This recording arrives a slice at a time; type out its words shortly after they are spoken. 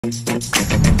Hello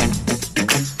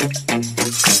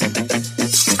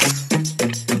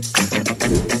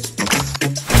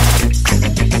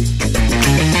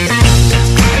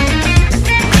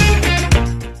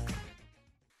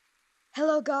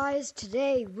guys,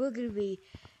 today we're going to be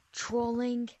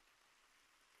trolling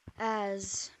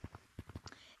as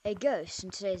a ghost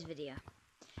in today's video.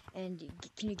 And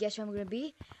can you guess who I'm going to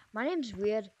be? My name's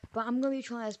weird, but I'm going to be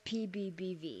trolling as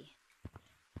PBBV.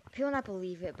 People not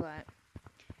believe it, but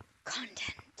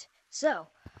content. So,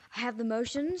 I have the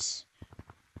motions.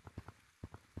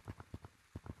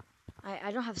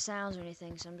 I don't have sounds or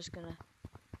anything, so I'm just going to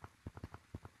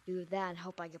do that and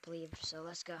hope I get believed. So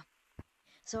let's go.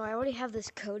 So I already have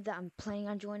this code that I'm planning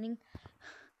on joining.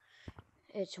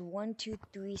 It's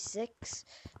 1236.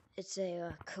 It's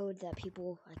a code that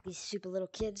people, like these super little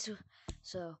kids,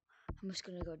 so I'm just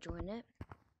gonna go join it.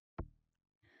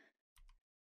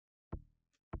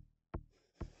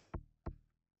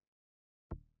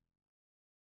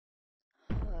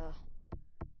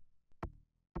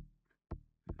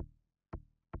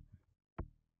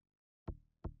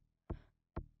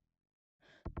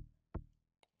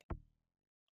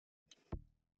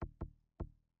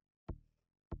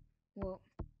 Well,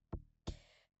 oh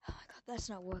my god, that's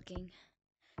not working.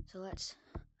 So let's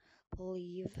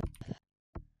leave.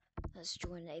 Let's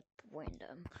join a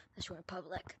random. Let's join a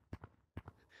public.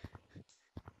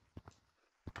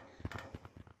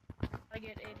 I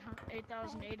get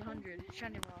 8,800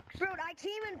 shiny rocks. Bro, I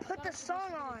can't even put the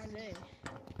song on.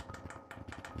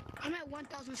 I'm at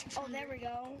 1,600. Oh, there we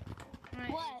go. Right.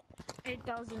 What?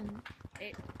 8,000.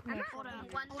 I'm at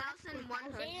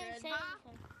 1,100.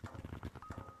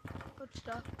 Good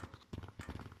stuff.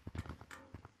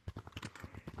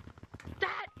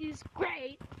 That is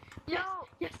great. Yes,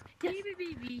 yes.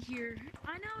 PBBV here.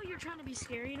 I know you're trying to be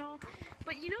scary and all,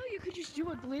 but you know you could just do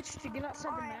a glitch to get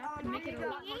outside the map and make it a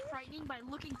lot more frightening by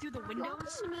looking through the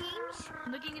windows,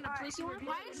 looking in a place you want.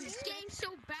 Why is this game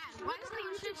so bad? Why is the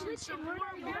restriction so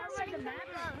Get outside the map.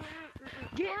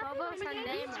 Get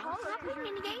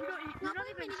You're not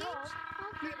even tall.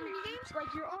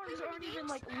 Like your arms aren't even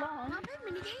like long.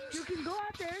 You can go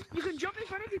out there. You can jump in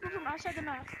front of people from outside the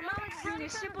map. Doing a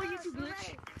simple YouTube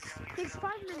glitch. Takes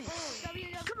 5 minutes.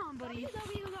 Come on, buddy.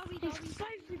 Takes 5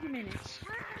 freaking minutes.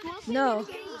 No.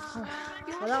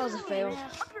 Well, that was a fail.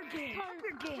 Upper game.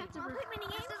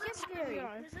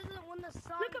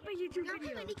 Look up a YouTube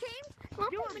video.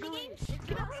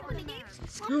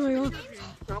 Oh my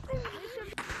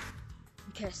god.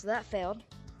 Okay, so that failed.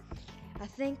 I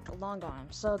think long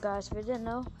arms. So guys, if you didn't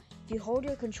know, if you hold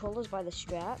your controllers by the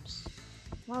straps,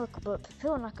 well, but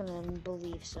people are not gonna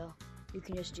believe, so you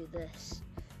can just do this.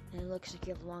 And it looks like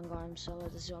you have long arms, so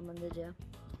this is what I'm gonna do.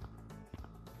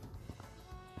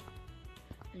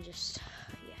 And just,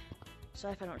 yeah.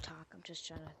 Sorry if I don't talk, I'm just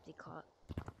trying to be caught.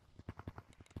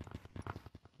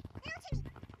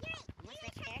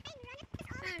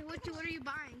 Hey, what are you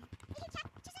buying?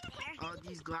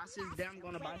 These glasses, then I'm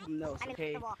gonna buy some those,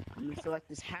 okay? I'm gonna select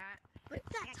this hat. What's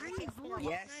that tiny voice?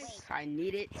 Yes, I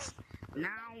need it. Now,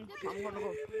 I'm gonna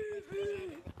go.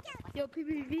 Yo,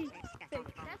 PBBV. That's the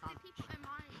people in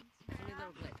mind.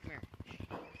 Little glitch, come here.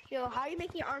 Yo, how are you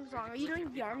making your arms long? Are you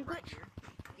doing the arm glitch?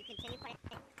 You continue putting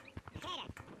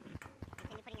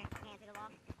your hands through the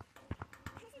wall.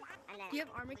 And then Do you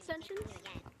have arm extensions?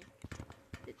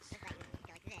 It's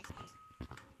like this.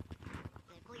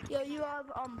 Yo, you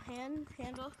have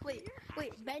handle. Wait,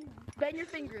 bend your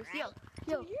fingers. Yo,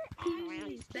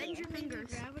 bend your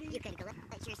fingers. You can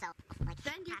glitch yourself like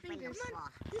Bend your halfway fingers. to the wall.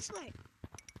 This way.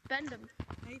 Bend them.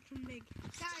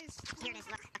 Guys, here it is.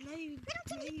 Look.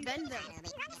 Bend them.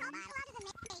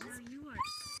 You are.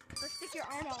 Let's stick your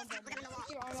arm out and bend them.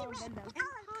 Stick your arm out and bend them.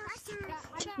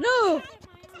 No!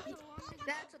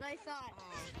 That's what I thought.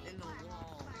 In the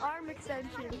wall. Arm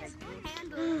extensions.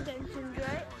 Handle extensions,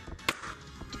 right?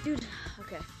 Dude,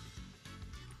 okay.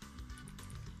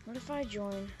 What if I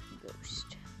join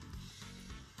Ghost?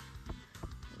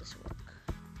 Will this work?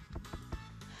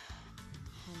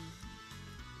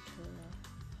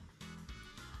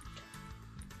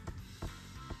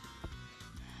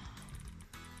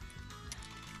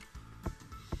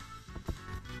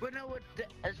 But no,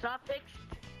 it's not fixed.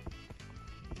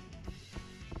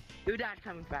 Your dad's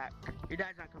coming back. Your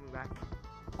dad's not coming back.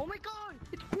 Oh my god!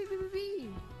 It's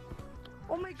PBBV!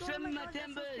 Oh my god! Shimmy my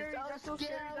timbers! That's so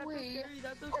scary!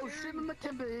 That's so scary! Oh, shimmy my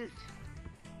timbers!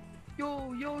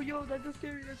 Yo, that's so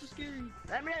scary,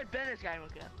 Let me bend this guy.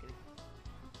 Okay, I'm kidding.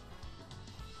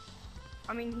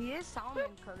 I mean, he is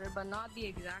salmon color, but not the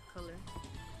exact color.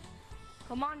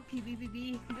 Come on,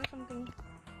 PBBV, do something.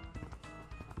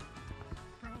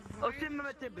 Oh, shimmy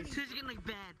my timbers. She's getting like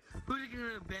bad. Who's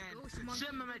gonna ban?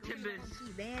 Send me my timbers.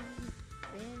 Ban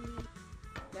me.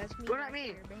 That's me. What I right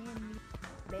mean? there. Ban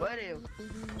me. What do you?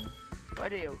 What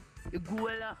do you? You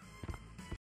gorilla.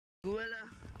 Gorilla.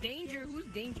 Danger? Who's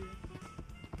danger?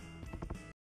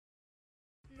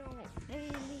 No.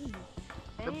 Ban me.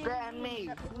 You ban me.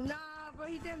 Nah, bro,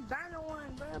 he didn't ban no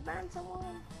one, bro. Ban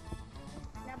someone.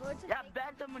 Nah, bro, it's a Yeah, fake.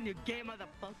 ban someone, you gay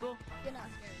motherfucker. You're not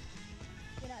scary.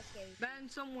 You're not scary. Ban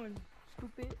someone,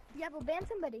 stupid. Yeah, but ban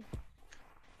somebody.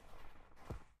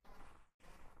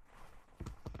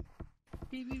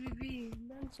 PBBV,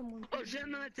 ban someone. Oh, send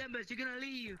me my timbers. You're gonna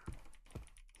leave.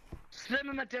 Send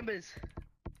me my timbers.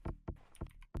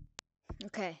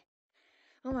 Okay.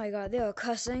 Oh my god, they were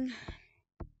cussing.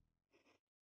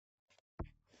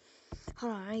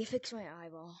 Hold on, I need to fix my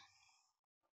eyeball.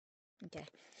 Okay.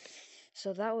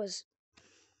 So that was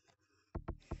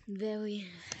very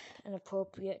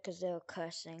inappropriate because they were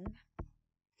cussing.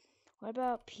 What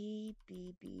about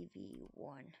PBBV1?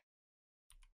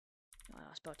 Oh,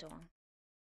 I spelled it wrong.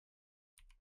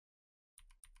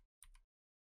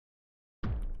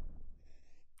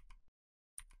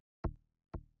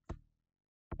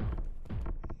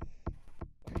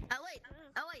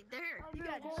 Oh wait, they're here.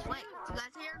 Wait, you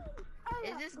guys here?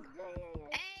 Is this?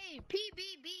 Hey,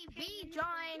 PBBV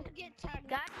joined.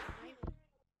 Guys. Let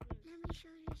me show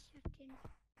you something.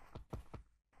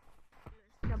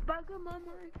 In the back of my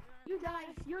mind, you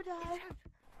die.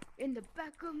 In the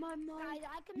back of my mind, Guys,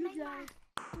 I can you make die.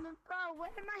 Bro, where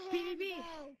did my hand PBB.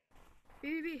 go?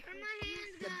 PBB. Where my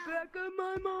hands The go? back of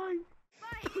my mind.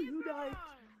 You die.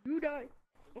 You die.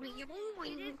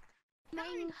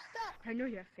 Mine stuck. I know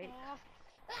you're fake.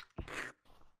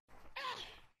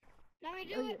 Let me I know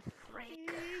do you're it. fake.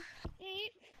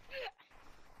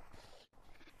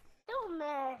 Oh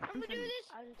man, I'm gonna do this.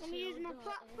 Let me use my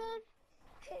platform.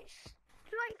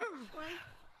 Straight this way.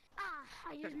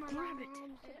 I use my Grab it.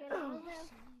 arms to get over there.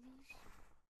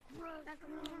 Back of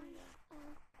my arm.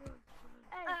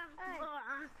 Hey,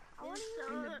 I want to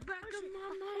In the back of my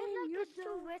I mind, feel like you it's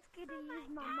too die. risky to use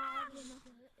my mouth in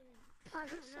a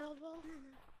private server.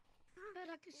 I feel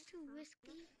like it's too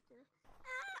risky.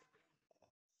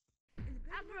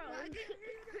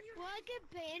 Will I get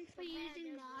banned for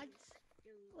using mods?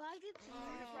 Will I get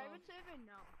banned? Private server,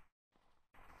 no.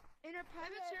 In a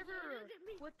private server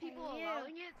with people Yeah.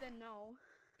 allowing it, then no.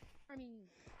 I mean,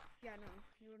 yeah, no,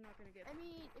 you're not gonna get. I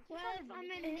mean, if What if I'm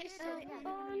in this server?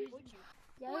 would you?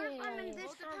 What if I'm in yeah.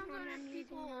 this server and I'm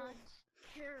using mods?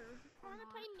 Wanna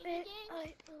play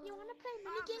minigames? You wanna play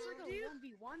minigames? It's like a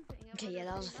 1v1 thing. Okay, yeah,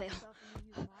 that was a fail. Stuff and you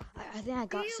use mods. I think I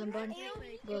got somebody, Do but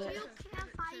you care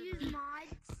if I use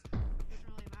mods? Doesn't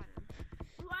really matter.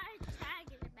 What are you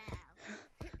talking about?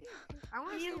 I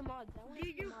want to Do see you- the mods. Do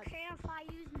you care if I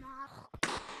use mods?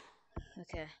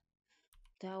 okay.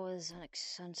 That was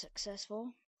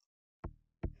unsuccessful.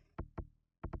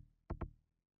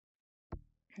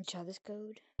 Let's try this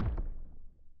code.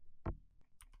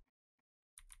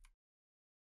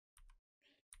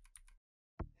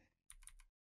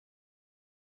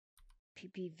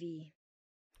 PPV,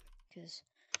 because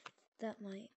that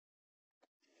might.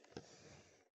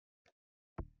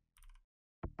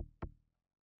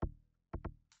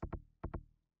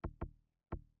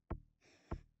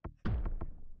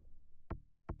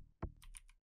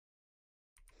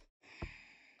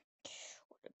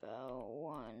 What about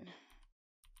one?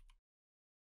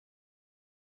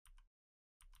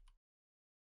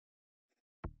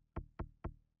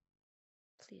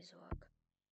 Please work.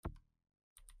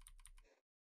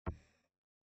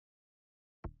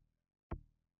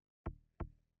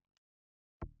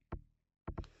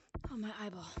 Oh, my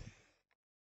eyeball.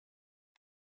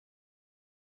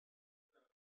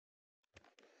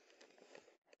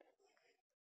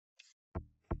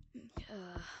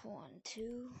 One,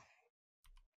 two.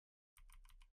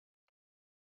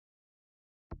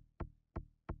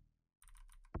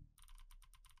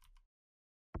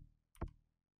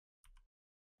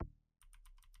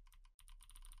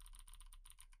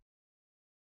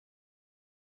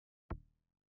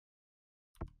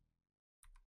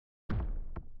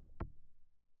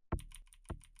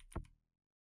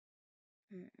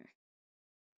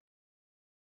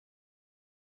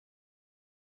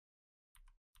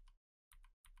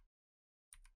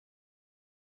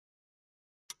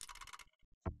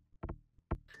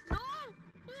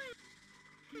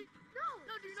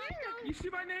 You see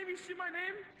my name? You see my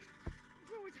name?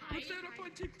 Look that up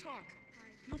on TikTok.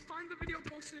 You'll find the video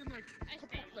posted in like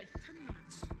 10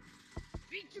 minutes.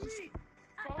 Speak to me.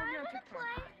 Follow me on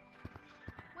TikTok.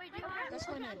 Wait, That's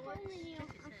my name.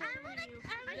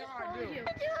 Yeah, I do.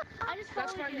 I just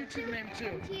That's my followed you. YouTube name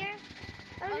too. Here.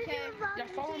 Okay. Yeah,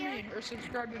 follow me or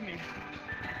subscribe to me.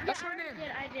 That's my name.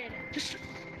 I did. Just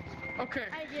okay.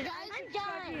 I did. Guys, I I'm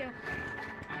subscribed to done. you.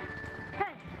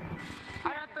 Hey. I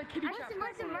have the kitty cat. Listen,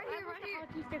 right here.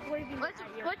 Hockey stick waving Let's at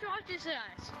you. watch this,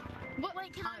 guys.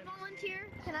 Wait, can I volunteer?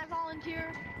 Can I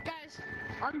volunteer? Guys,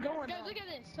 I'm going. guys, look at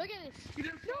this. Look at this. You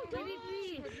didn't follow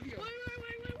me. PBB.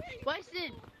 Wait.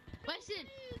 Weston.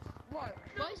 What?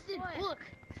 Weston,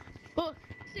 look.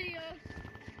 See ya.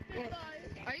 Goodbye.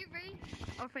 Are you ready?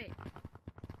 Or fake?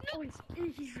 Oh,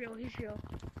 he's real. He's real.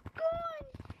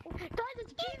 Guys,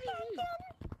 it's PBB.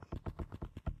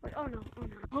 Wait, oh no.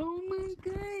 Oh my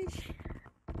gosh.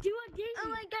 Do you want Daisy? Oh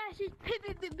my gosh, it's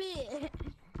PBBB.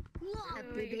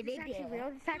 It's actually real.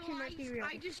 It's actually might be real.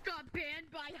 I just got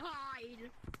banned by Hyde.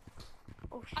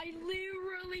 Oh, shit. I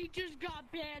literally just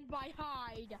got banned by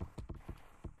Hyde.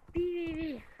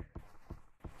 PBB.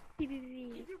 Can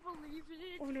you believe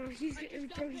it? Oh no, he's gonna ban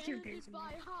banned someone.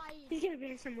 by Hyde. He's gonna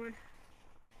ban someone.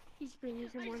 He's banning I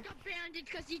someone. just got banned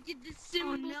because he did this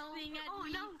symbol thing at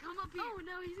me. no, come up here. Oh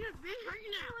no, he's gonna ban right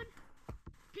now.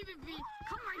 PBB,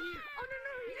 come right here. Oh no,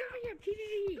 he's over here.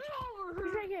 PBB. He's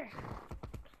right here.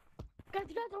 Guys,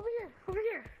 over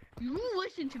here. You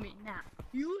listen to me now.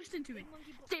 You listen to me.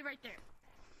 Stay right there.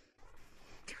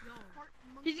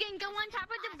 He's gonna go on top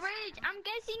of the bridge. I'm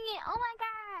guessing it. Oh my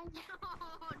god.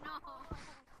 No.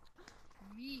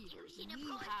 Me.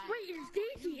 Wait,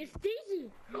 it's Daisy.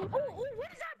 Oh,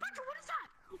 what is that? Patrick, what is that?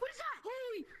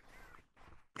 Holy.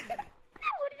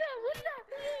 What is that?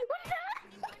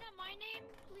 Point out my name,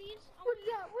 please. What is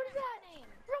that?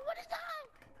 Bro, what is that?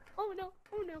 Oh no.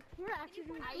 We're actually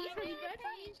doing Are you pretty really good.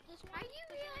 fake? Are you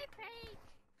really fake?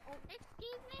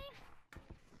 Excuse me?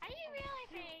 Are you really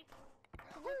fake?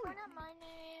 Can you point out my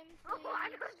name, please? Oh,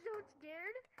 I got so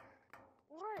scared.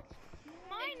 What?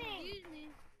 My name. Excuse me.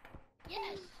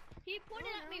 Yes. He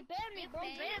pointed at me. Ban me, bro.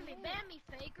 Ban me.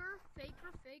 Faker,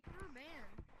 ban.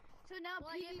 So now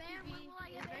PBBV. Will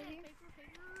I get banned?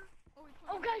 Faker.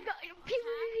 Oh, guys,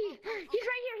 PBBV. He's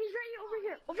right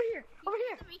here. Over here.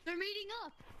 They're meeting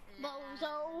up.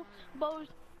 Bozo.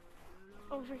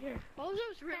 Over here.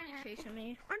 Bozo's really chasing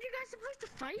me. Aren't you guys supposed to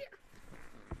fight?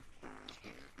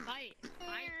 Fight.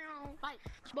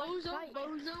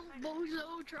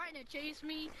 Bozo trying to chase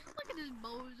me. Look at this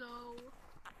bozo.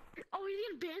 Oh, he's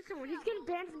gonna ban someone. He's gonna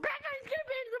ban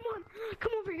someone.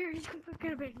 Come over here. He's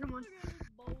gonna ban someone.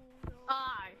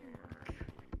 Aye.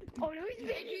 Oh no, he's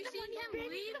Did you see him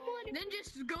leave? Then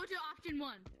just go to option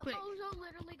 1. Quick. Bozo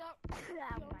literally got. Oh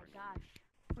my gosh.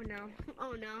 Oh no.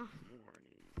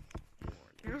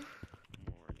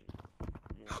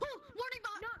 Oh, warning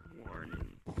bot.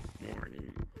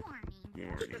 Warning.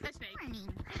 That's fake.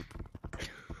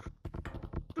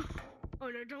 Oh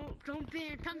no, don't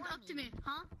ban. Come up to me,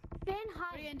 huh? Ban What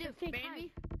Hyde. are you gonna do? Ban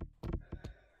me?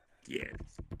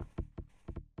 Yes.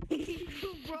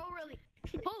 Bro, really?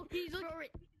 Oh, he's looking.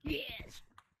 Yes.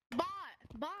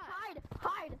 Bot.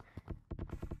 Hide.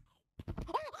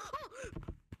 Oh,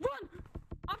 run.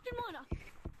 Option 1.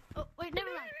 Oh, wait, never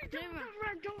mind.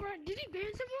 Don't run. Did he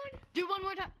ban someone? Do one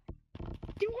more time.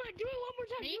 Do it one more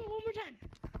time. Me? Do it one more time.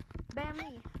 Ban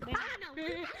me.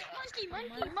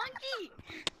 Monkey.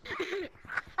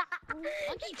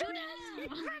 Monkey, do that. He's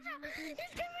coming after you.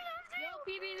 Yo,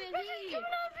 PBBV. He's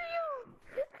coming after you.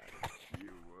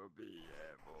 You will be a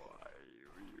boy.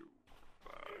 You.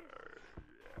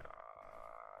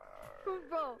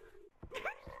 Bro.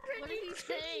 What is he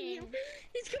saying?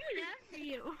 He's coming after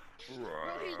you.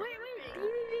 Wait,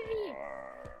 PBBV.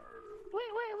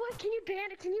 Wait, what? Can you ban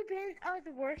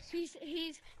the worst? He's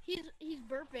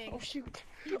burping. Oh shoot.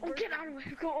 Oh, get out of the way.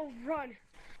 Go, run.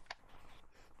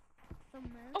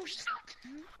 Oh shit.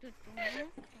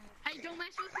 Hey, don't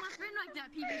mess with my friend like that,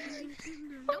 PBBV.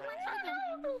 Don't mess with him.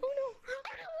 Oh no.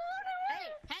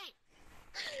 Hey.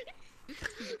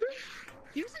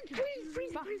 Listen to me.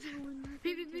 Please.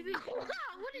 PBBV.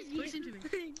 What is he? Listen to me.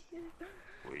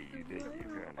 What do you think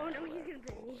you're gonna Oh no, he's gonna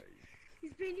ban me.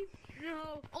 He's banning you.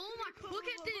 No. Oh my, look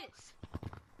at this.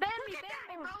 Ban me,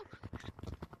 bro.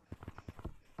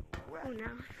 Oh no.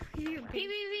 He's gonna ban me.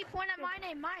 PBBV, point at my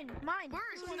name. Mine.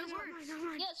 Worse. No,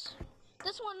 Yes.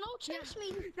 This one, no, chase me.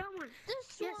 That one.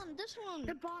 This one.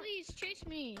 The bot. Please, chase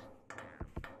me.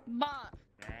 Bot.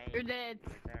 You're dead.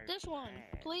 This one,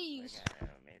 please.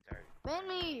 Ban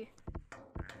me.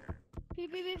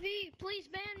 PBBV, please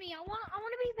ban me. I want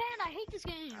to be banned. I hate this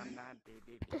game. I'm not PBB,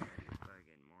 you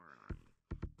fucking moron.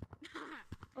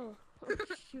 Oh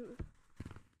shoot.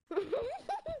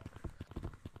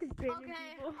 He's banning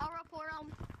Okay, people. I'll report him.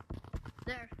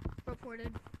 There,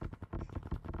 reported.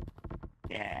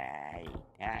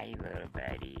 Hi, little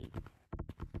buddy.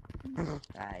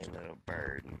 Hi, little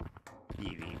bird.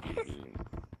 PBBV.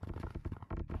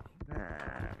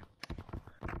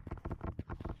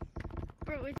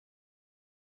 Bro, it's...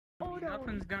 Oh, no.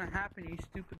 Nothing's gonna happen, you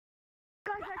stupid.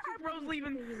 Guys, Bro's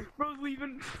leaving. Bro's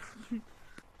leaving.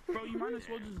 Bro, you might as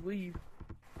well just leave.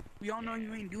 We all know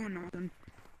you ain't doing nothing.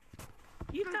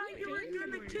 You thought you were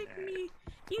gonna kick me.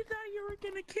 You thought you were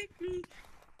gonna kick me.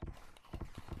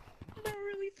 I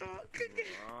really thought.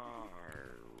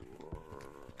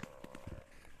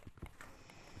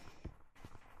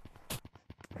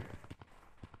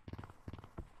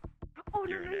 Oh,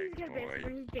 You're no, he's next, gonna ban boy.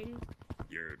 someone. He's banning.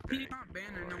 You're He's next, not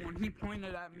banning no boy. one. He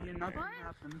pointed at me and nothing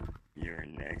happened. You're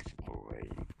next, boy.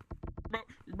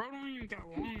 Bro don't even got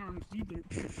long arms either.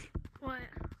 What?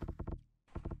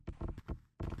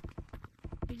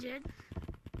 You did?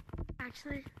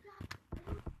 Actually?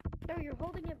 No, you're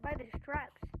holding it by the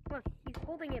straps. Look, he's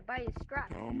holding it by his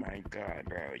straps. Oh my god,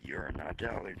 bro. You're not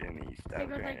taller than me. Stop It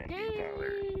goes trying like to be taller.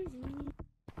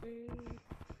 Daisy.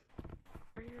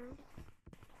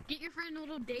 Get your friend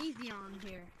little Daisy on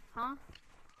here, huh?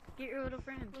 Get your little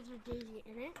friend. Was there Daisy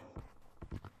in it?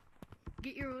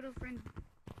 Get your little friend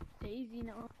Daisy,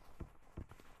 no.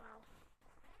 Wow.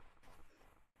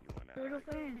 You wanna Little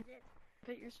hug? friend.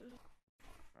 Bet you're so.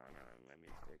 Hold on, let me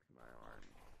fix my arm.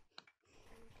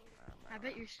 I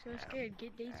bet you're so scared.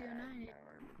 Get Daisy on My it.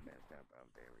 arm is messed up. Oh,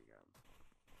 there we go.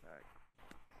 Hug.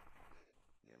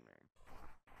 Get me.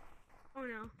 Oh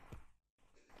no.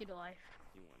 Get a life.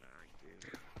 You wanna hug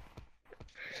too?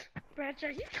 Bradshaw,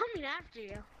 he's coming after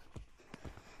you.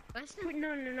 Let's Wait,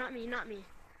 no, not me.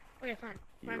 Okay, fine.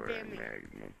 Fine, You're ban a me.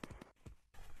 magnet.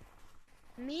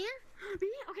 Me? Me?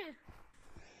 Okay.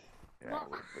 That Well,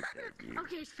 will protect you.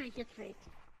 Okay, it's fake.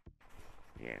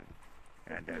 Yeah.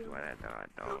 That's what I thought.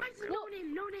 No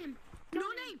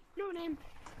name.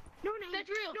 That's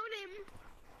real. No name.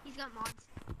 He's got mods.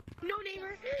 No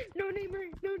namer.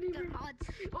 He's got mods.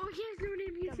 Oh, he has no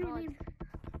name. He has Got no mods. name.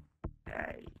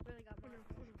 Hey. Really got Where you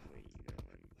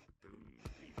going? Boom.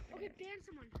 Okay, ban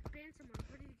someone.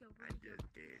 Where did he go? I just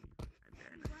did. I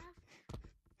banned him. Left.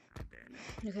 I banned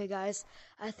him. Okay, guys,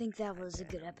 I think that was a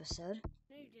good episode.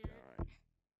 No, you He's didn't. gone.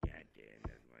 Yeah, I did.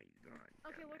 That's why he's gone.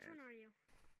 Okay, which dumbass. one are you?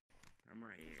 I'm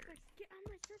right here. Guys, get on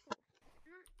my circle.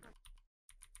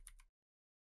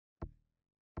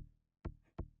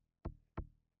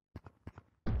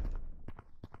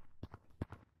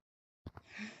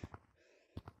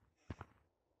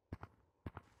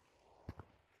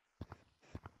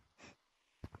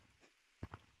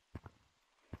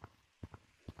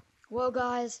 Well,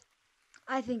 guys,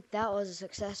 I think that was a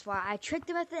success. Why I tricked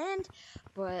him at the end,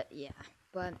 but yeah.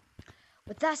 But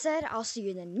with that said, I'll see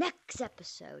you in the next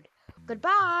episode.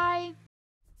 Goodbye.